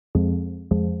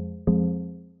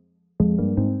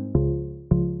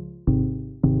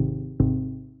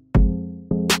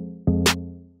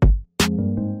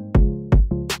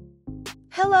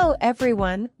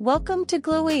everyone, welcome to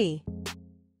Gluwee.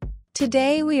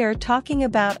 Today we are talking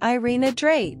about Irina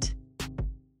Dreyt.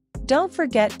 Don't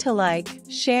forget to like,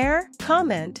 share,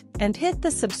 comment, and hit the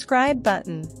subscribe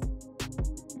button.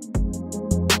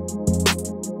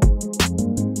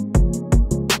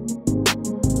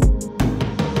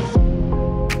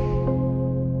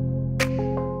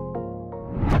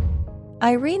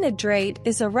 Irina Dreyt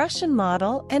is a Russian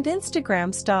model and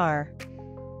Instagram star.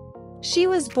 She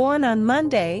was born on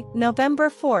Monday,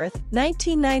 November 4,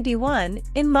 1991,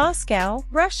 in Moscow,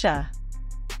 Russia.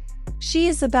 She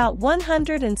is about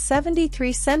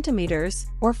 173 centimeters,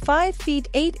 or 5 feet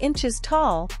 8 inches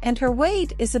tall, and her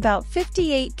weight is about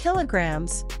 58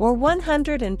 kilograms, or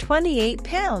 128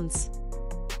 pounds.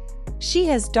 She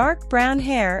has dark brown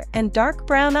hair and dark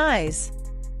brown eyes.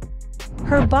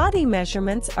 Her body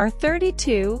measurements are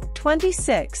 32,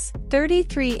 26,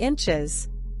 33 inches.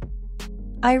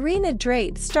 Irina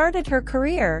Dreyt started her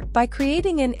career by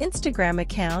creating an Instagram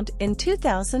account in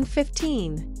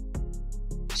 2015.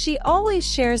 She always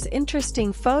shares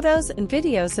interesting photos and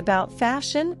videos about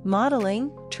fashion,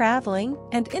 modeling, traveling,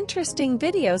 and interesting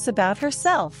videos about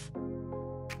herself.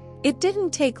 It didn't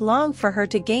take long for her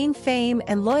to gain fame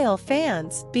and loyal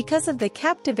fans because of the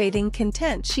captivating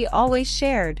content she always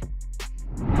shared.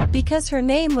 Because her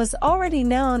name was already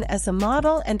known as a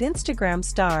model and Instagram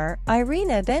star,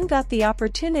 Irina then got the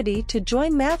opportunity to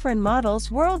join Mavrun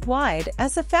models worldwide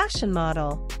as a fashion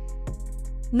model.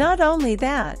 Not only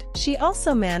that, she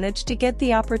also managed to get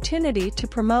the opportunity to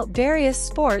promote various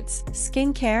sports,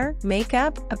 skincare,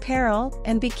 makeup, apparel,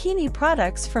 and bikini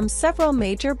products from several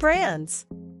major brands.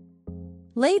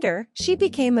 Later, she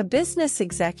became a business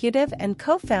executive and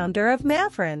co-founder of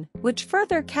Mavrun, which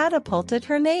further catapulted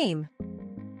her name.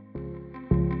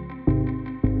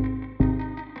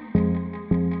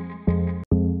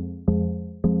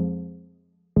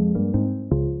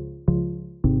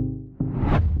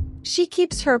 She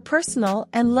keeps her personal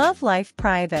and love life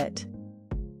private.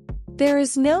 There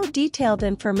is no detailed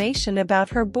information about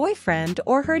her boyfriend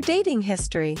or her dating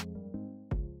history.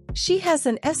 She has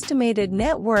an estimated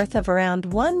net worth of around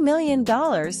 $1 million to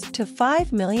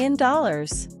 $5 million.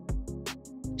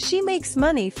 She makes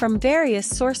money from various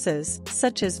sources,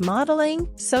 such as modeling,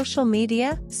 social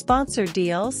media, sponsored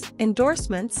deals,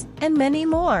 endorsements, and many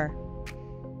more.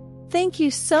 Thank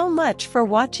you so much for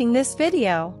watching this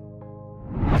video.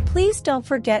 Please don't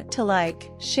forget to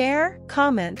like, share,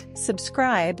 comment,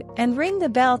 subscribe, and ring the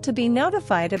bell to be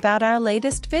notified about our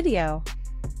latest video.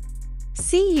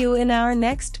 See you in our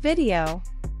next video.